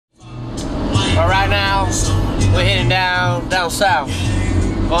We're heading down south.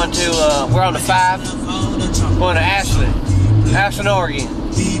 Going to we're on the 5. Going to Ashland, Oregon.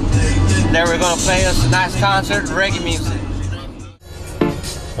 There we're going to play us a nice concert, reggae music.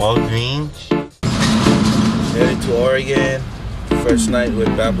 Walgreens. Headed to Oregon. First night with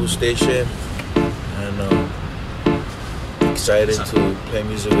Bamboo Station. And excited to play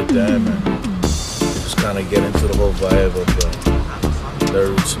music with them and just kind of get into the whole vibe of the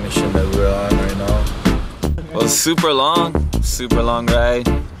roots mission that we're on right now. Well, super long ride.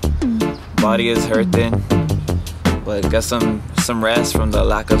 Body is hurting, but got some rest from the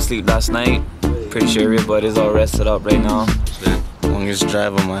lack of sleep last night. Pretty sure everybody's all rested up right now. Longest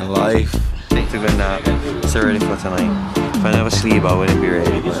drive of my life. Took a nap, so ready for tonight. If I never sleep, I wouldn't be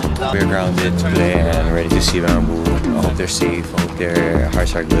ready. But we're grounded to play and ready to see Bamboo. I hope they're safe, I hope their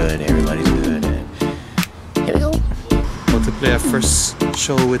hearts are good, everybody's good. And here we go. Well, to play our first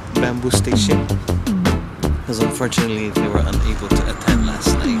show with Bamboo Station, because unfortunately they were unable to attend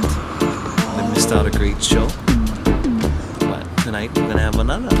last night. They missed out a great show. But tonight we're gonna have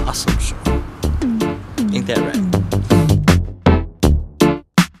another awesome show. Ain't that right?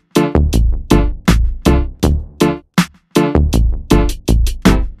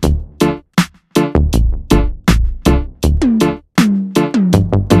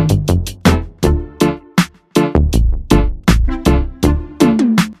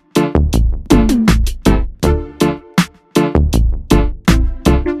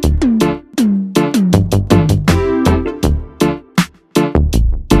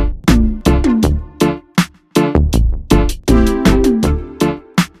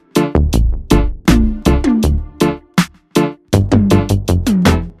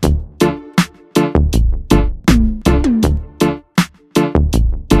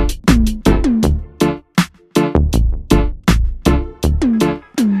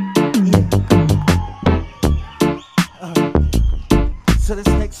 So this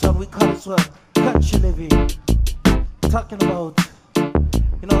next song we call this one country living. Talking about,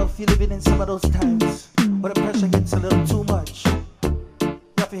 you know, if you're living in some of those times where the pressure gets a little too much, you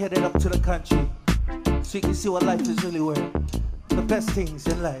have to head it up to the country so you can see what life is really worth. The best things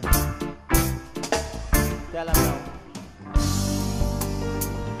in life. Tell them now.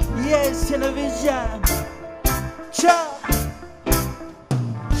 Yes, television. Chop.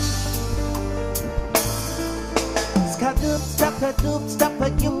 Stop a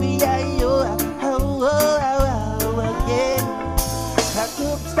UPI, oh, again.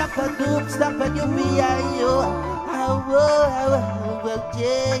 Stop a UPI, oh,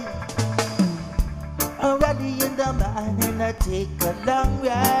 again. Already in the morning, I take a long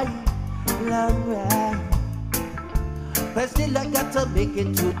ride. But still I got to make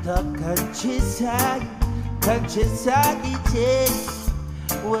it to the countryside, yeah.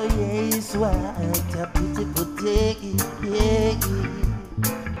 Well, yes, what a beautiful day, yeah.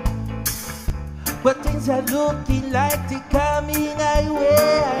 But things are looking like they're coming our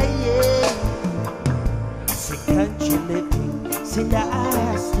way, yeah. See country living, see the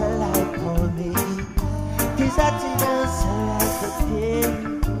eyes to life for me. There's nothing else like the day,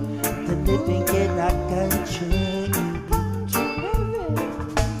 the living in a country.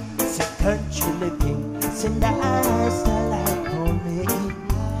 See country living, see the eyes to life for me.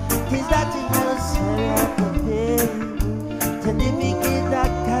 There's nothing else I can be to living in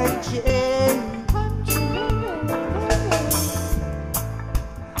that country.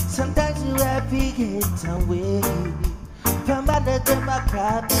 Sometimes you have to get away from other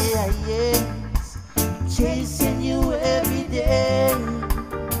democracies chasing you every day.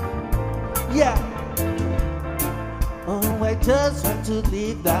 Yeah. Oh, I just want to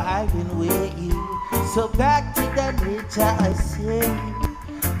live the island way. So back to the nature I say.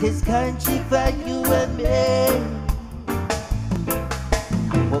 This country for you and me.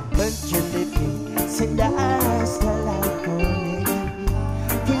 What country living? Send the eyes to life for me.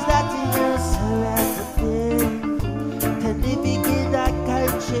 There's nothing else like a thing to living in that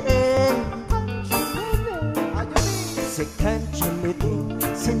country. Say country living.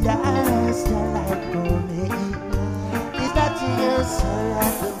 Send the eyes to life for me. There's nothing else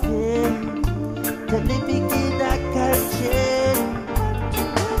like a thing to living in that country.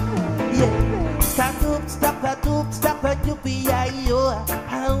 Stop a UPI, oh,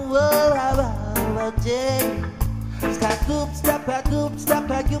 Jay. Stop a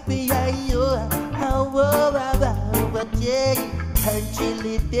UPI, oh, Jay. Country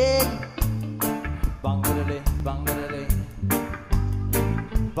living.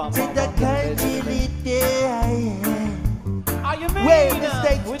 See the country living. Are you mean? Where the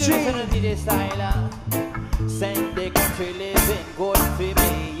stage tree? Send the country living, good for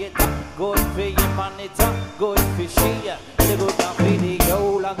me, good for your money, good she. The good young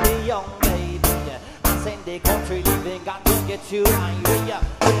video like the young lady. I send the country living got to get you angry.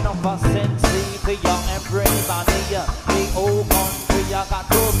 Bring up a sense for young and brave body. The old country you got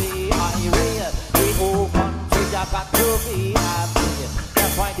to be angry. The old country you got to be happy.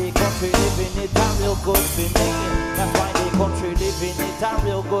 That's why the country living it a real good for me. That's why the country living it a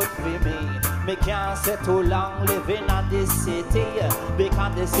real good for me. Me can't settle long living in this city.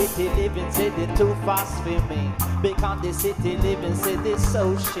 Because the city living said it too fast for me. Because the city living said it's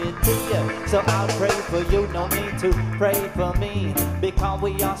so shitty. So I'll pray for you, no need to pray for me. Because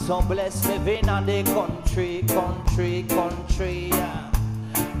we are so blessed living in the country.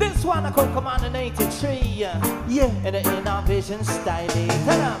 This one I could come on in 83. Yeah, in the innovation style.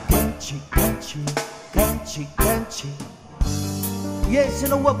 Country. Yes, you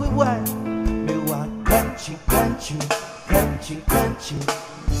know what we want? We want country.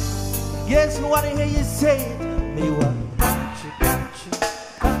 Yes, we want to hear you say it. We want country.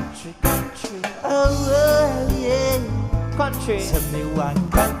 Oh, yeah. Country. So we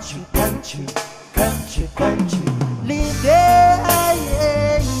want country. Live there,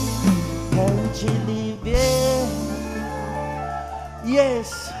 yeah. Country, live there.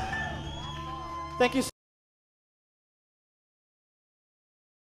 Yes. Thank you.